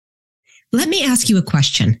Let me ask you a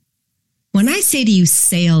question. When I say to you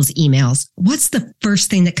sales emails, what's the first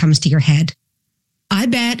thing that comes to your head? I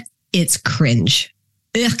bet it's cringe.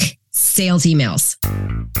 Ugh, sales emails.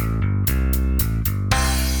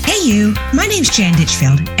 Hey you, my name's Jan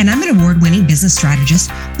Ditchfield, and I'm an award-winning business strategist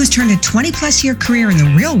who's turned a 20-plus-year career in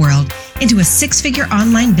the real world into a six-figure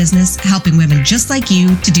online business helping women just like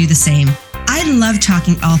you to do the same. I love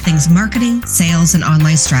talking all things marketing, sales, and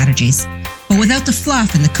online strategies, but without the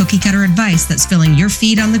fluff and the cookie-cutter advice that's filling your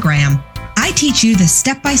feed on the gram. I teach you the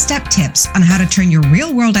step-by-step tips on how to turn your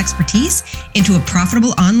real-world expertise into a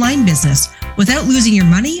profitable online business without losing your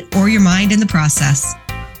money or your mind in the process.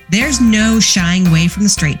 There's no shying away from the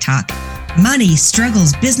straight talk. Money,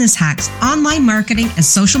 struggles, business hacks, online marketing, and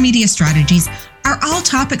social media strategies are all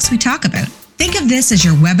topics we talk about. Think of this as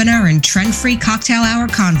your webinar and trend-free cocktail hour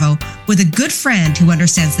convo with a good friend who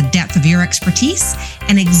understands the depth of your expertise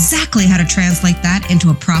and exactly how to translate that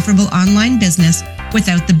into a profitable online business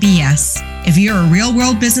without the BS. If you're a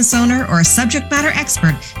real-world business owner or a subject matter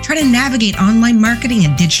expert trying to navigate online marketing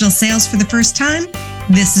and digital sales for the first time,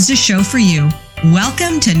 this is a show for you.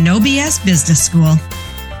 Welcome to No BS Business School.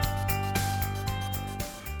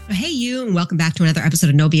 Hey you, and welcome back to another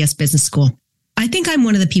episode of No BS Business School. I think I'm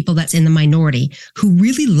one of the people that's in the minority who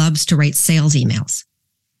really loves to write sales emails.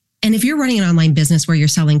 And if you're running an online business where you're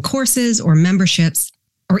selling courses or memberships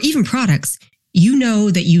or even products, you know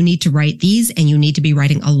that you need to write these and you need to be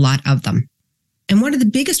writing a lot of them. And one of the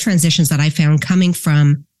biggest transitions that I found coming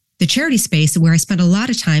from the charity space, where I spent a lot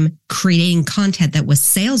of time creating content that was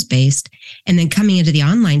sales-based and then coming into the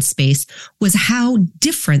online space, was how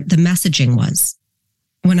different the messaging was.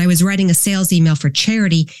 When I was writing a sales email for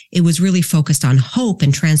charity, it was really focused on hope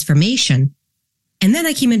and transformation. And then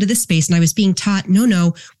I came into this space and I was being taught,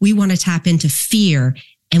 no, we want to tap into fear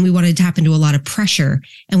and we want to tap into a lot of pressure.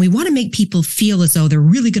 And we want to make people feel as though they're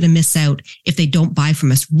really going to miss out if they don't buy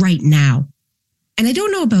from us right now. And I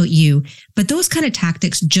don't know about you, but those kind of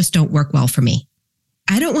tactics just don't work well for me.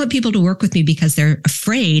 I don't want people to work with me because they're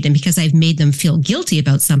afraid and because I've made them feel guilty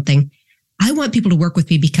about something. I want people to work with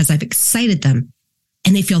me because I've excited them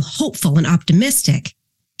and they feel hopeful and optimistic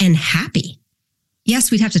and happy. Yes,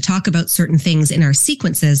 we'd have to talk about certain things in our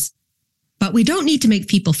sequences, but we don't need to make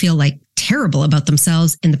people feel like terrible about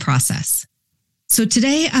themselves in the process. So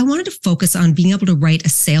today I wanted to focus on being able to write a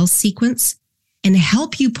sales sequence and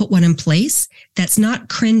help you put one in place that's not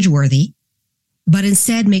cringeworthy, but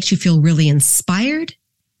instead makes you feel really inspired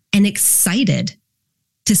and excited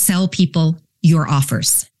to sell people your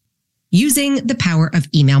offers using the power of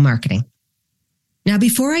email marketing. Now,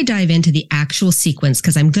 before I dive into the actual sequence,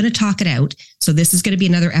 because I'm going to talk it out, so this is going to be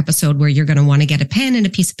another episode where you're going to want to get a pen and a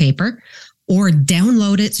piece of paper or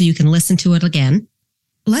download it so you can listen to it again.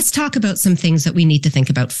 Let's talk about some things that we need to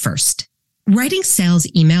think about first. Writing sales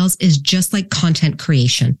emails is just like content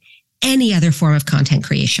creation, any other form of content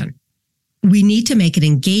creation. We need to make it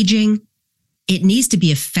engaging, it needs to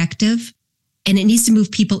be effective, and it needs to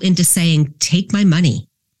move people into saying, take my money.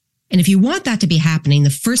 And if you want that to be happening, the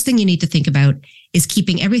first thing you need to think about is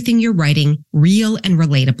keeping everything you're writing real and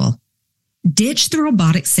relatable. Ditch the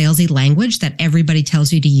robotic salesy language that everybody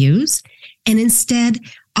tells you to use, and instead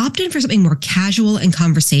opt in for something more casual and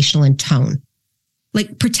conversational in tone.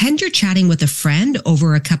 Like pretend you're chatting with a friend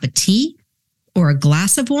over a cup of tea or a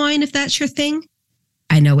glass of wine if that's your thing.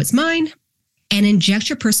 I know it's mine. And inject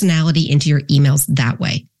your personality into your emails that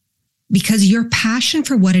way. Because your passion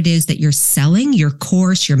for what it is that you're selling, your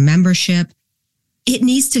course, your membership, it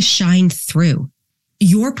needs to shine through.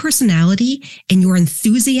 Your personality and your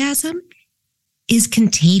enthusiasm is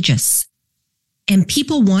contagious. And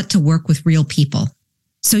people want to work with real people.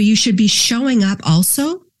 So you should be showing up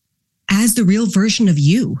also as the real version of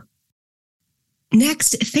you.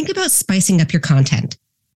 Next, think about spicing up your content.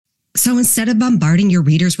 So instead of bombarding your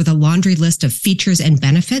readers with a laundry list of features and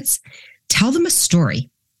benefits, tell them a story.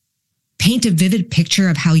 Paint a vivid picture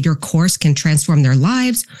of how your course can transform their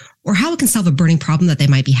lives or how it can solve a burning problem that they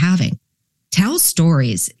might be having. Tell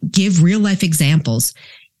stories, give real-life examples,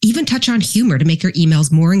 even touch on humor to make your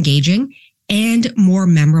emails more engaging and more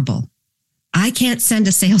memorable. I can't send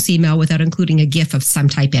a sales email without including a GIF of some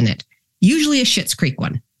type in it, usually a Schitt's Creek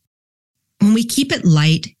one. When we keep it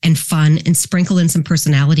light and fun and sprinkle in some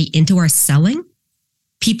personality into our selling,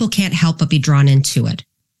 people can't help but be drawn into it.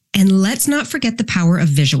 And let's not forget the power of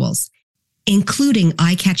visuals, including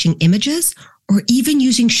eye-catching images or even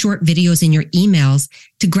using short videos in your emails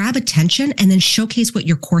to grab attention and then showcase what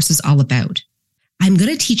your course is all about. I'm going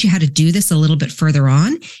to teach you how to do this a little bit further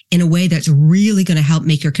on in a way that's really going to help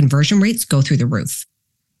make your conversion rates go through the roof.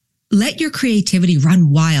 Let your creativity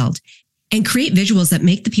run wild and create visuals that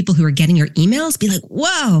make the people who are getting your emails be like,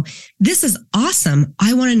 whoa, this is awesome.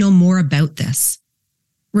 I want to know more about this.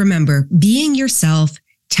 Remember, being yourself,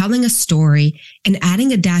 telling a story, and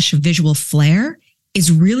adding a dash of visual flair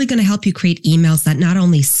is really going to help you create emails that not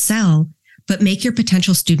only sell, but make your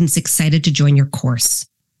potential students excited to join your course.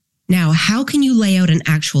 Now, how can you lay out an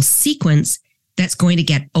actual sequence that's going to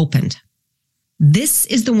get opened? This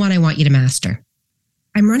is the one I want you to master.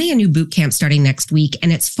 I'm running a new boot camp starting next week,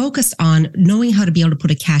 and it's focused on knowing how to be able to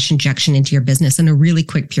put a cash injection into your business in a really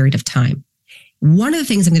quick period of time. One of the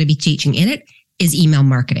things I'm going to be teaching in it is email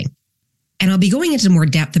marketing. And I'll be going into more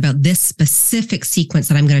depth about this specific sequence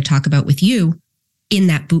that I'm going to talk about with you in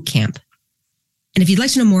that boot camp. And if you'd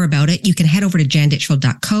like to know more about it, you can head over to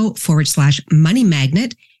janditchfield.co/money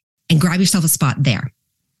magnet and grab yourself a spot there.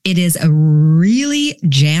 It is a really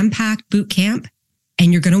jam-packed boot camp,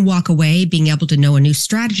 and you're going to walk away being able to know a new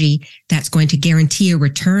strategy that's going to guarantee a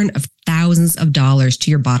return of thousands of dollars to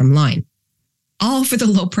your bottom line. All for the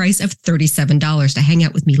low price of $37 to hang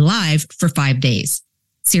out with me live for 5 days.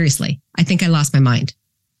 Seriously, I think I lost my mind.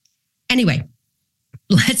 Anyway,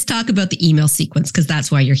 let's talk about the email sequence because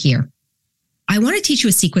that's why you're here. I want to teach you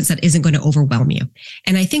a sequence that isn't going to overwhelm you.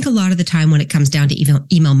 And I think a lot of the time when it comes down to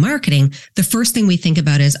email marketing, the first thing we think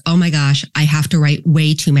about is, oh my gosh, I have to write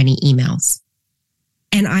way too many emails.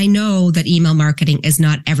 And I know that email marketing is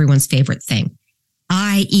not everyone's favorite thing.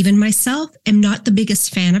 I, even myself, am not the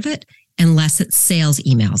biggest fan of it unless it's sales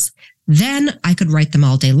emails. Then I could write them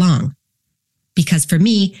all day long because for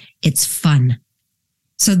me, it's fun.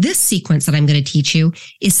 So this sequence that I'm going to teach you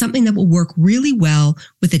is something that will work really well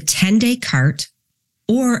with a 10-day cart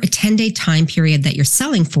or a 10-day time period that you're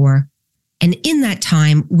selling for. And in that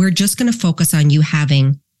time, we're just going to focus on you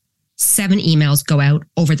having 7 emails go out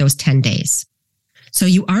over those 10 days. So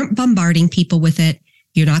you aren't bombarding people with it.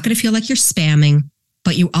 You're not going to feel like you're spamming,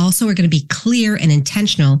 but you also are going to be clear and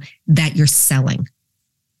intentional that you're selling.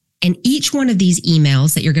 And each one of these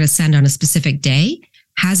emails that you're going to send on a specific day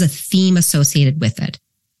has a theme associated with it.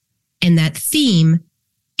 And that theme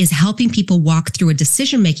is helping people walk through a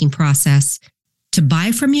decision-making process to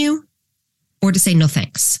buy from you or to say no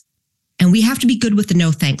thanks. And we have to be good with the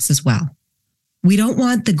no thanks as well. We don't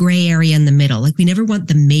want the gray area in the middle. Like we never want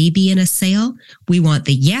the maybe in a sale. We want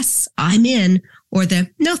the yes, I'm in, or the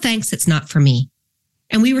no thanks, it's not for me.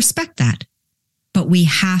 And we respect that. But we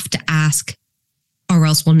have to ask or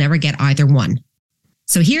else we'll never get either one.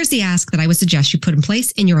 So here's the ask that I would suggest you put in place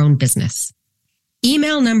in your own business.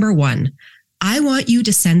 Email number 1. I want you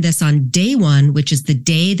to send this on day 1, which is the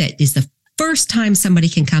day that is the first time somebody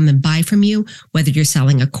can come and buy from you, whether you're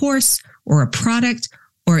selling a course or a product,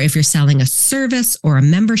 or if you're selling a service or a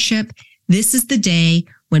membership. This is the day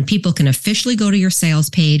when people can officially go to your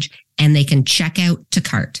sales page and they can check out to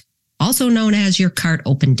cart, also known as your cart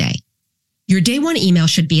open day. Your day 1 email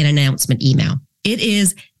should be an announcement email. It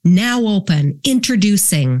is now open,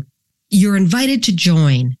 introducing, you're invited to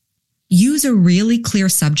join. Use a really clear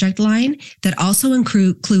subject line that also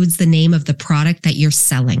includes the name of the product that you're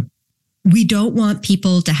selling. We don't want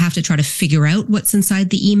people to have to try to figure out what's inside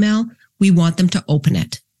the email. We want them to open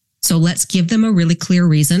it. So let's give them a really clear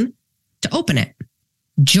reason to open it.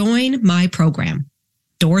 Join my program.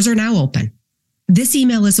 Doors are now open. This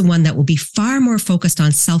email is the one that will be far more focused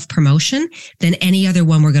on self-promotion than any other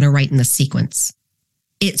one we're going to write in the sequence.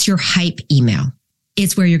 It's your hype email.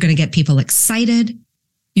 It's where you're going to get people excited.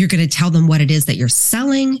 You're going to tell them what it is that you're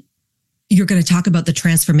selling. You're going to talk about the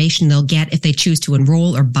transformation they'll get if they choose to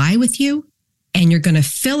enroll or buy with you. And you're going to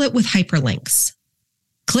fill it with hyperlinks.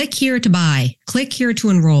 Click here to buy. Click here to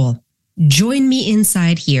enroll. Join me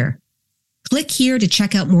inside here. Click here to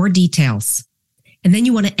check out more details. And then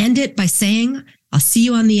you want to end it by saying, I'll see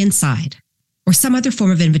you on the inside, or some other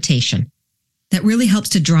form of invitation that really helps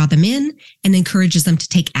to draw them in and encourages them to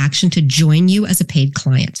take action to join you as a paid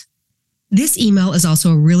client. This email is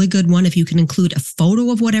also a really good one if you can include a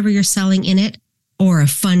photo of whatever you're selling in it or a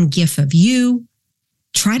fun GIF of you.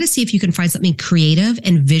 Try to see if you can find something creative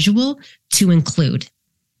and visual to include.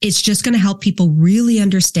 It's just going to help people really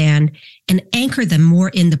understand and anchor them more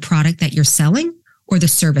in the product that you're selling or the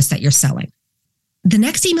service that you're selling. The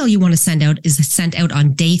next email you want to send out is sent out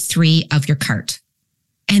on day 3 of your cart.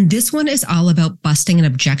 And this one is all about busting an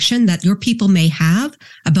objection that your people may have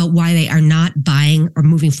about why they are not buying or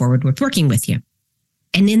moving forward with working with you.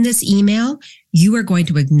 And in this email, you are going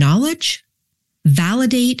to acknowledge,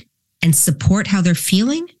 validate, and support how they're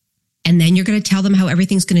feeling. And then you're going to tell them how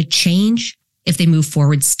everything's going to change if they move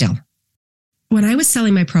forward still. When I was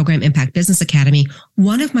selling my program, Impact Business Academy,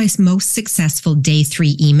 one of my most successful day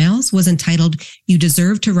 3 emails was entitled, You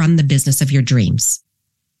Deserve to Run the Business of Your Dreams.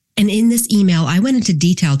 And in this email, I went into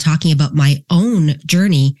detail talking about my own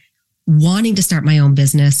journey, wanting to start my own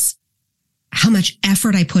business, how much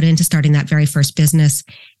effort I put into starting that very first business,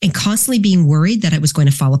 and constantly being worried that it was going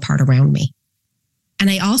to fall apart around me. And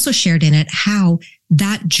I also shared in it how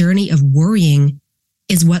that journey of worrying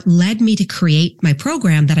is what led me to create my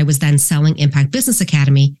program that I was then selling, Impact Business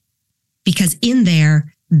Academy, because in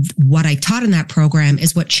there, what I taught in that program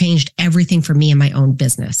is what changed everything for me in my own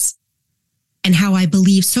business. And how I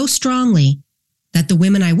believe so strongly that the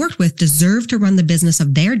women I worked with deserve to run the business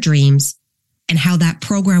of their dreams, and how that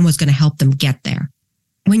program was going to help them get there.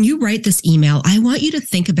 When you write this email, I want you to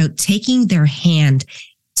think about taking their hand.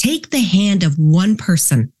 Take the hand of one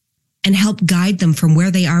person and help guide them from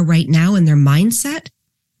where they are right now in their mindset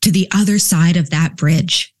to the other side of that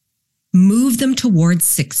bridge. Move them towards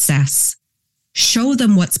success. Show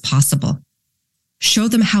them what's possible. Show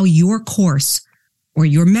them how your course or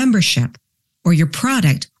your membership or your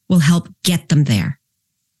product will help get them there.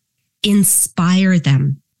 Inspire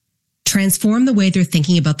them. Transform the way they're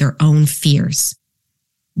thinking about their own fears.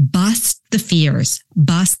 Bust the fears.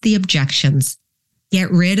 Bust the objections.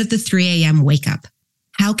 Get rid of the 3 a.m. wake up.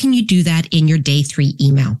 How can you do that in your day 3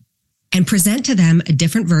 email? And present to them a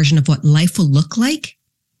different version of what life will look like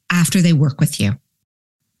after they work with you.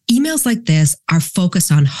 Emails like this are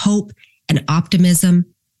focused on hope and optimism,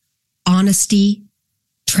 honesty,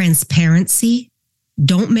 transparency.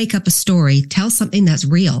 Don't make up a story. Tell something that's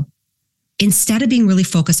real. Instead of being really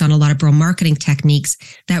focused on a lot of bro marketing techniques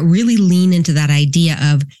that really lean into that idea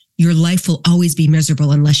of your life will always be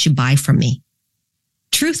miserable unless you buy from me.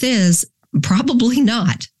 Truth is, probably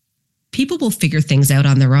not. People will figure things out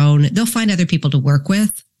on their own. They'll find other people to work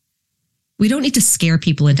with. We don't need to scare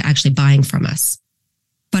people into actually buying from us.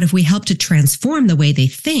 But if we help to transform the way they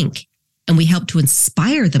think, and we help to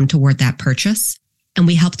inspire them toward that purchase, and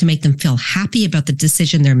we help to make them feel happy about the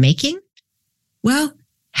decision they're making, well,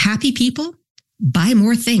 happy people buy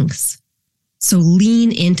more things. So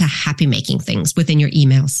lean into happy making things within your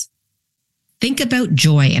emails. Think about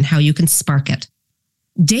joy and how you can spark it.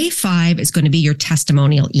 Day 5 is going to be your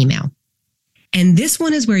testimonial email. And this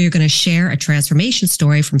one is where you're going to share a transformation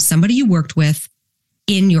story from somebody you worked with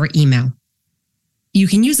in your email. You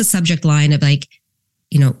can use a subject line of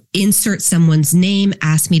insert someone's name,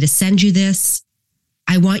 ask me to send you this.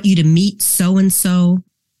 I want you to meet so-and-so.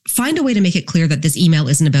 Find a way to make it clear that this email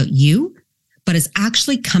isn't about you, but is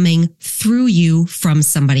actually coming through you from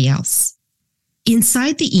somebody else.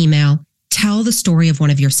 Inside the email, tell the story of one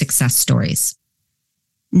of your success stories.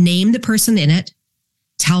 Name the person in it,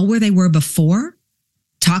 tell where they were before,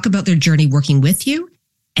 talk about their journey working with you,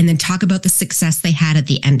 and then talk about the success they had at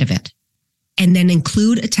the end of it. And then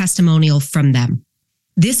include a testimonial from them.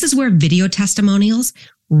 This is where video testimonials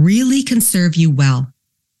really can serve you well.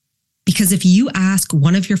 Because if you ask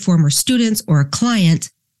one of your former students or a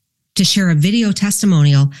client to share a video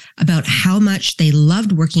testimonial about how much they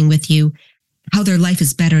loved working with you, how their life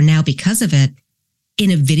is better now because of it,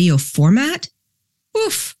 in a video format,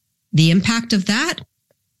 oof, the impact of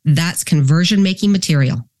that's conversion making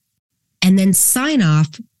material. And then sign off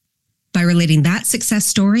by relating that success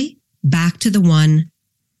story back to the one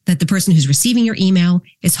that the person who's receiving your email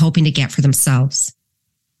is hoping to get for themselves.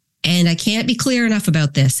 And I can't be clear enough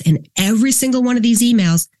about this. In every single one of these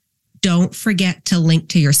emails, don't forget to link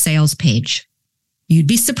to your sales page. You'd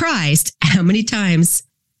be surprised how many times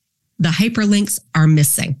the hyperlinks are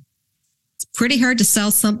missing. It's pretty hard to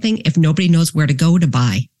sell something if nobody knows where to go to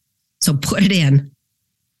buy. So put it in.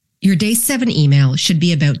 Your day 7 email should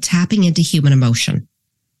be about tapping into human emotion.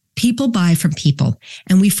 People buy from people,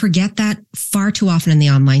 and we forget that far too often in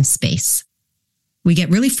the online space. We get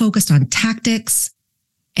really focused on tactics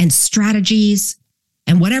and strategies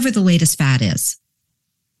and whatever the latest fad is.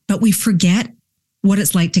 But we forget what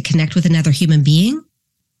it's like to connect with another human being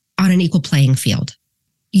on an equal playing field.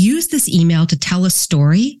 Use this email to tell a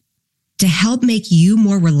story to help make you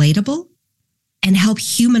more relatable and help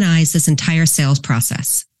humanize this entire sales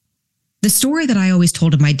process. The story that I always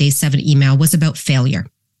told in my day 7 email was about failure.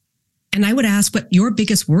 And I would ask what your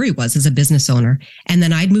biggest worry was as a business owner, and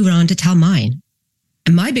then I'd move on to tell mine.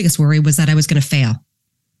 And my biggest worry was that I was going to fail.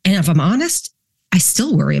 And if I'm honest, I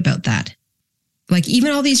still worry about that. Like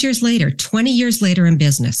even all these years later, 20 years later in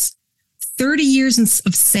business, 30 years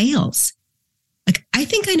of sales. Like I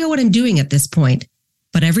think I know what I'm doing at this point,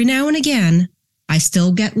 but every now and again, I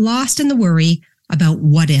still get lost in the worry about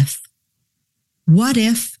what if. What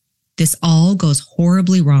if this all goes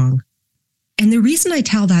horribly wrong? And the reason I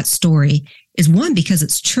tell that story is one, because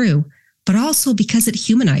it's true, but also because it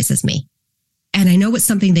humanizes me. And I know it's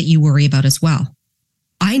something that you worry about as well.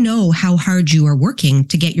 I know how hard you are working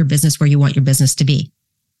to get your business where you want your business to be.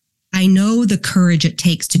 I know the courage it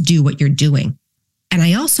takes to do what you're doing. And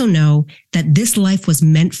I also know that this life was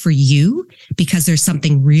meant for you because there's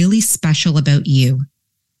something really special about you.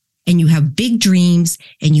 And you have big dreams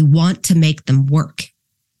and you want to make them work.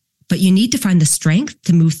 But you need to find the strength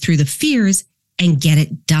to move through the fears and get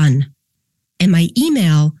it done. And my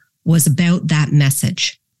email was about that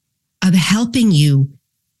message of helping you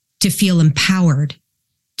to feel empowered,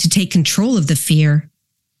 to take control of the fear,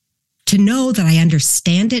 to know that I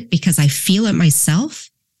understand it because I feel it myself,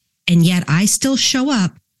 and yet I still show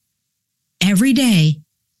up every day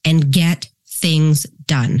and get things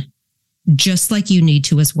done, just like you need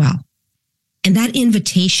to as well. And that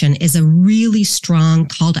invitation is a really strong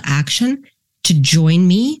call to action to join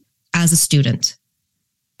me as a student.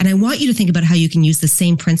 And I want you to think about how you can use the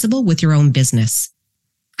same principle with your own business.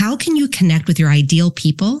 How can you connect with your ideal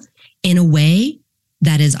people in a way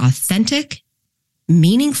that is authentic,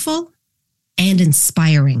 meaningful, and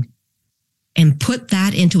inspiring? And put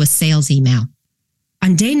that into a sales email.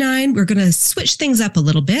 On day 9, we're going to switch things up a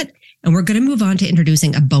little bit, and we're going to move on to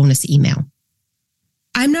introducing a bonus email.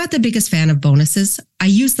 I'm not the biggest fan of bonuses. I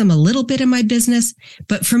use them a little bit in my business,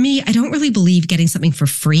 but for me, I don't really believe getting something for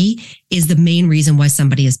free is the main reason why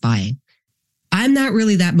somebody is buying. I'm not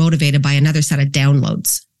really that motivated by another set of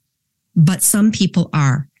downloads, but some people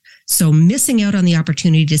are. So missing out on the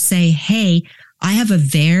opportunity to say, hey, I have a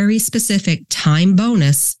very specific time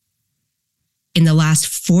bonus in the last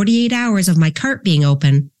 48 hours of my cart being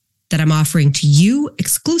open that I'm offering to you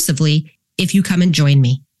exclusively if you come and join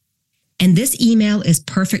me. And this email is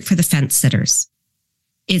perfect for the fence sitters.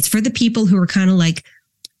 It's for the people who are kind of like,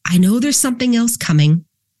 I know there's something else coming.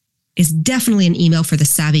 It's definitely an email for the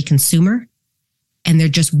savvy consumer. And they're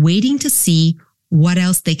just waiting to see what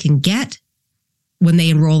else they can get when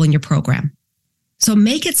they enroll in your program. So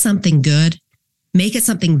make it something good, make it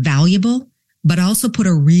something valuable, but also put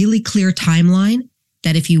a really clear timeline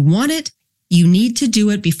that if you want it, you need to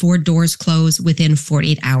do it before doors close within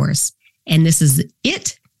 48 hours. And this is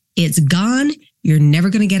it. It's gone. You're never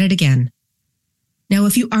going to get it again. Now,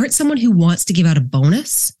 if you aren't someone who wants to give out a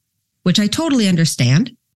bonus, which I totally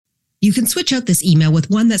understand, you can switch out this email with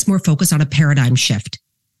one that's more focused on a paradigm shift,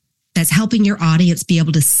 that's helping your audience be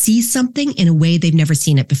able to see something in a way they've never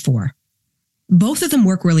seen it before. Both of them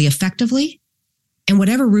work really effectively, and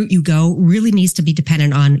whatever route you go really needs to be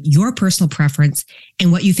dependent on your personal preference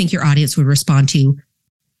and what you think your audience would respond to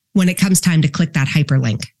when it comes time to click that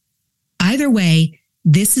hyperlink. Either way,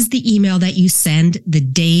 this is the email that you send the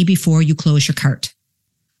day before you close your cart,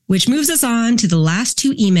 which moves us on to the last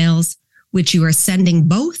 2 emails, which you are sending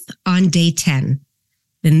both on day 10.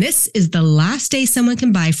 Then this is the last day someone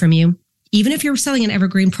can buy from you. Even if you're selling an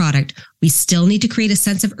evergreen product, we still need to create a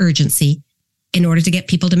sense of urgency in order to get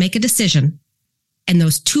people to make a decision. And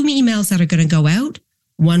those 2 emails that are going to go out,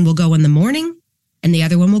 one will go in the morning and the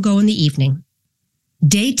other one will go in the evening.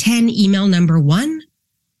 Day 10 email number 1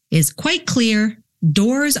 is quite clear.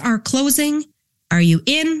 Doors are closing. Are you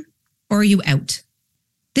in or are you out?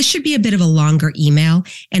 This should be a bit of a longer email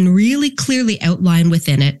and really clearly outline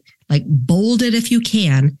within it, like bold it if you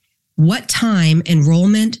can, what time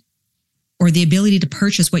enrollment or the ability to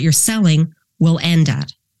purchase what you're selling will end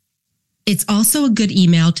at. It's also a good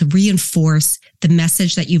email to reinforce the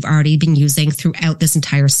message that you've already been using throughout this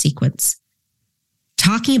entire sequence.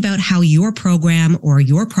 Talking about how your program or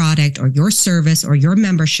your product or your service or your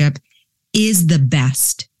membership is the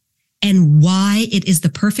best and why it is the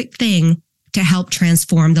perfect thing to help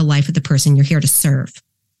transform the life of the person you're here to serve.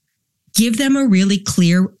 Give them a really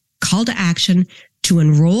clear call to action to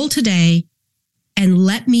enroll today and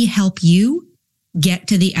let me help you get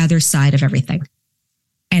to the other side of everything.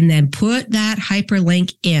 And then put that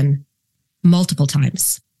hyperlink in multiple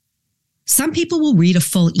times. Some people will read a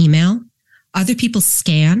full email. Other people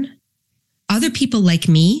scan. Other people like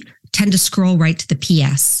me tend to scroll right to the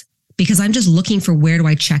PS because I'm just looking for where do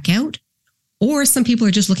I check out? Or some people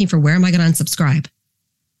are just looking for where am I going to unsubscribe?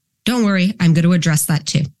 Don't worry, I'm going to address that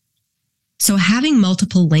too. So having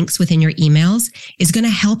multiple links within your emails is going to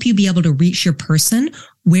help you be able to reach your person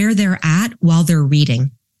where they're at while they're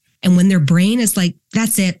reading. And when their brain is like,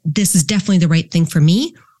 that's it, this is definitely the right thing for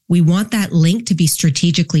me, we want that link to be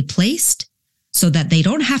strategically placed so that they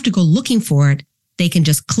don't have to go looking for it. They can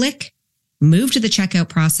just click, move to the checkout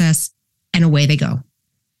process, and away they go.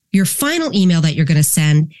 Your final email that you're going to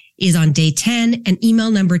send is on day 10, and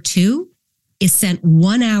email number 2 is sent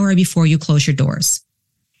 1 hour before you close your doors.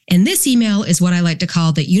 And this email is what I like to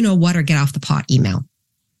call the you know what or get off the pot email.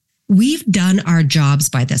 We've done our jobs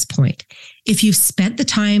by this point. If you've spent the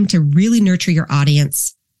time to really nurture your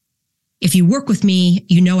audience, if you work with me,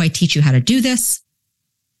 you know I teach you how to do this.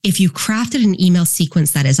 if you crafted an email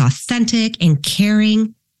sequence that is authentic and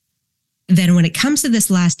caring, then when it comes to this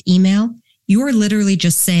last email, you're literally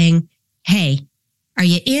just saying, hey, are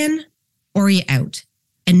you in or are you out?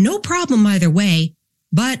 And no problem either way,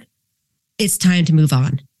 but it's time to move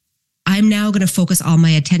on. I'm now going to focus all my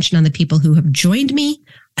attention on the people who have joined me.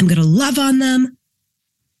 I'm going to love on them.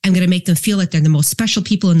 I'm going to make them feel like they're the most special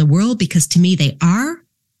people in the world, because to me they are.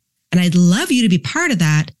 And I'd love you to be part of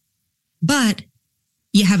that, but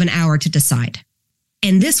you have an hour to decide.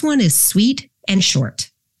 And this one is sweet and short.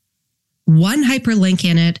 One hyperlink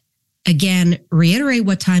in it. Again, reiterate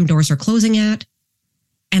what time doors are closing at.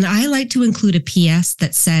 And I like to include a PS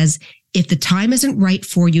that says, if the time isn't right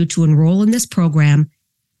for you to enroll in this program,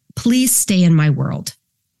 please stay in my world.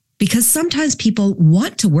 Because sometimes people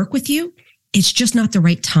want to work with you. It's just not the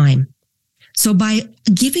right time. So by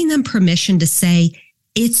giving them permission to say,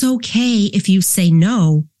 it's okay if you say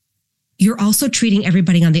no, you're also treating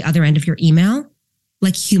everybody on the other end of your email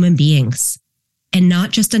like human beings and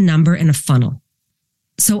not just a number in a funnel.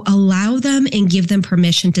 So allow them and give them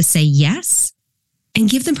permission to say yes, and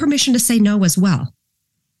give them permission to say no as well,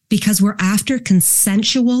 because we're after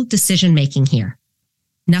consensual decision-making here.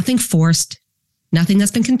 Nothing forced, nothing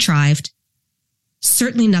that's been contrived,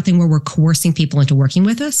 certainly nothing where we're coercing people into working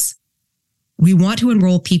with us. We want to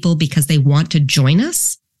enroll people because they want to join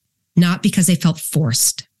us, not because they felt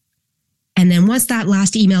forced. And then once that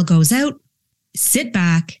last email goes out, sit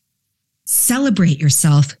back, celebrate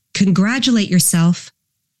yourself, congratulate yourself,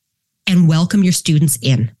 and welcome your students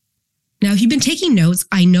in. Now, if you've been taking notes,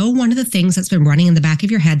 I know one of the things that's been running in the back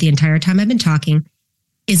of your head the entire time I've been talking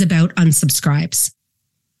is about unsubscribes.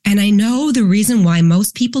 And I know the reason why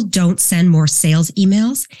most people don't send more sales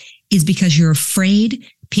emails is because you're afraid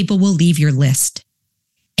people will leave your list.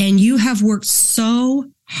 And you have worked so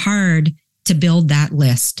hard to build that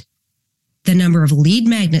list. The number of lead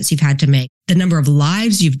magnets you've had to make, the number of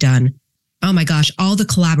lives you've done. Oh my gosh, all the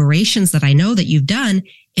collaborations that I know that you've done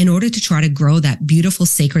in order to try to grow that beautiful,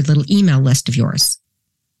 sacred little email list of yours.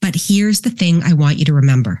 But here's the thing I want you to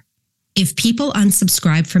remember. If people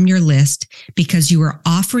unsubscribe from your list because you are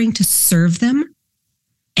offering to serve them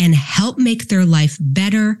and help make their life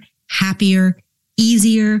better, happier,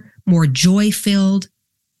 easier, more joy-filled,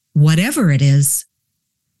 whatever it is,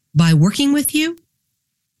 by working with you,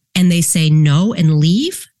 and they say no and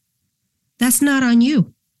leave, that's not on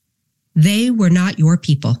you. They were not your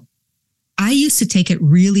people. I used to take it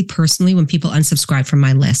really personally when people unsubscribed from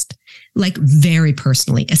my list, like very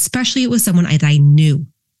personally, especially it was someone I knew.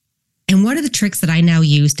 And one of the tricks that I now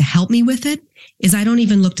use to help me with it is I don't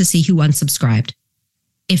even look to see who unsubscribed.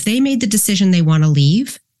 If they made the decision they want to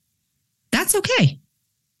leave, that's okay.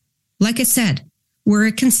 Like I said,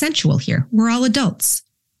 we're consensual here. We're all adults.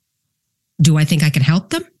 Do I think I can help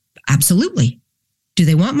them? Absolutely. Do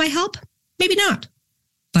they want my help? Maybe not.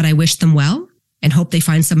 But I wish them well and hope they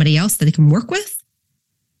find somebody else that they can work with.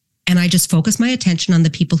 And I just focus my attention on the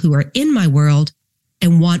people who are in my world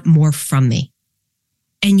and want more from me.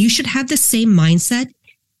 And you should have the same mindset,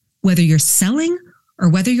 whether you're selling or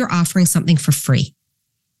whether you're offering something for free.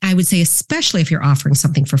 I would say, especially if you're offering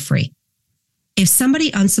something for free. If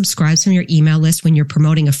somebody unsubscribes from your email list when you're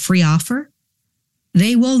promoting a free offer,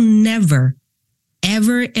 they will never,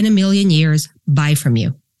 ever in a million years buy from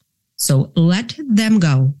you. So let them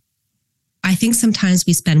go. I think sometimes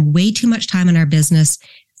we spend way too much time in our business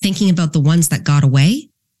thinking about the ones that got away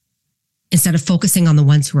instead of focusing on the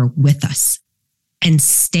ones who are with us and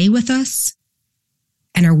stay with us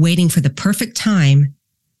and are waiting for the perfect time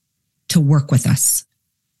to work with us.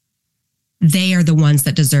 They are the ones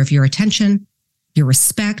that deserve your attention, your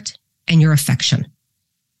respect, and your affection.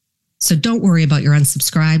 So don't worry about your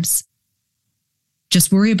unsubscribes.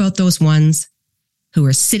 Just worry about those ones who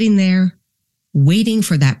are sitting there waiting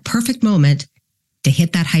for that perfect moment to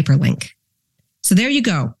hit that hyperlink. So there you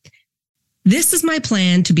go. This is my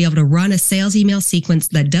plan to be able to run a sales email sequence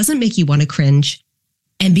that doesn't make you want to cringe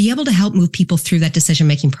and be able to help move people through that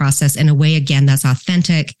decision-making process in a way, again, that's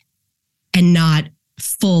authentic and not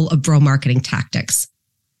full of bro marketing tactics.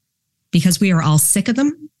 Because we are all sick of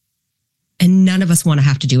them and none of us want to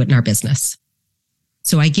have to do it in our business.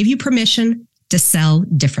 So I give you permission to sell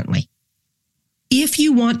differently. If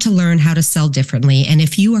you want to learn how to sell differently, and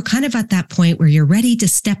if you are kind of at that point where you're ready to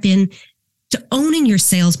step in to owning your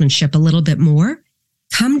salesmanship a little bit more,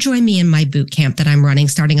 come join me in my boot camp that I'm running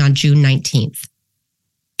starting on June 19th.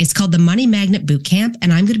 It's called the Money Magnet Boot Camp,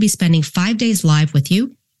 and I'm going to be spending 5 days live with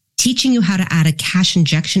you, teaching you how to add a cash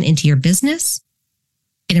injection into your business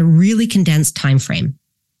in a really condensed time frame.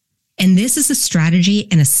 And this is a strategy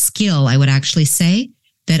and a skill, I would actually say,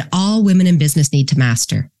 that all women in business need to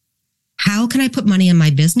master. How can I put money in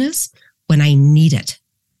my business when I need it?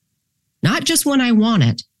 Not just when I want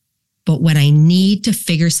it, but when I need to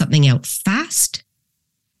figure something out fast.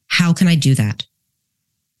 How can I do that?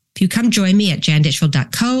 If you come join me at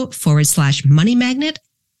janditchfield.co/money magnet,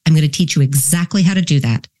 I'm going to teach you exactly how to do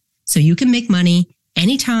that so you can make money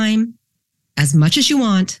anytime, as much as you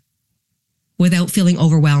want, without feeling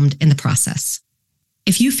overwhelmed in the process.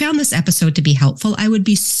 If you found this episode to be helpful, I would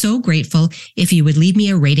be so grateful if you would leave me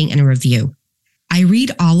a rating and a review. I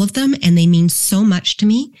read all of them and they mean so much to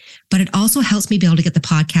me, but it also helps me be able to get the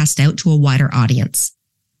podcast out to a wider audience.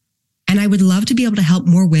 And I would love to be able to help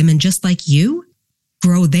more women just like you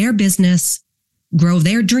grow their business, grow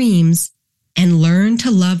their dreams, and learn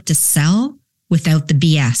to love to sell without the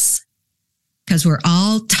BS. Because we're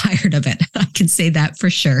all tired of it. I can say that for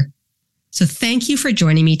sure. So thank you for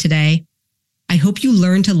joining me today. I hope you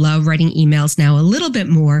learn to love writing emails now a little bit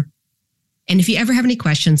more. And if you ever have any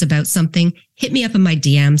questions about something, hit me up in my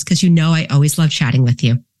DMs because you know I always love chatting with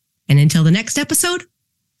you. And until the next episode,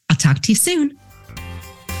 I'll talk to you soon.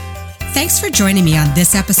 Thanks for joining me on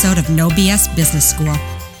this episode of No BS Business School.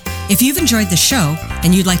 If you've enjoyed the show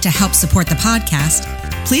and you'd like to help support the podcast,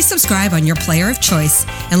 please subscribe on your player of choice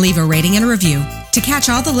and leave a rating and a review. To catch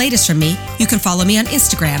all the latest from me, you can follow me on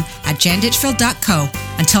Instagram at janditchfield.co.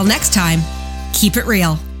 Until next time, keep it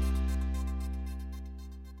real.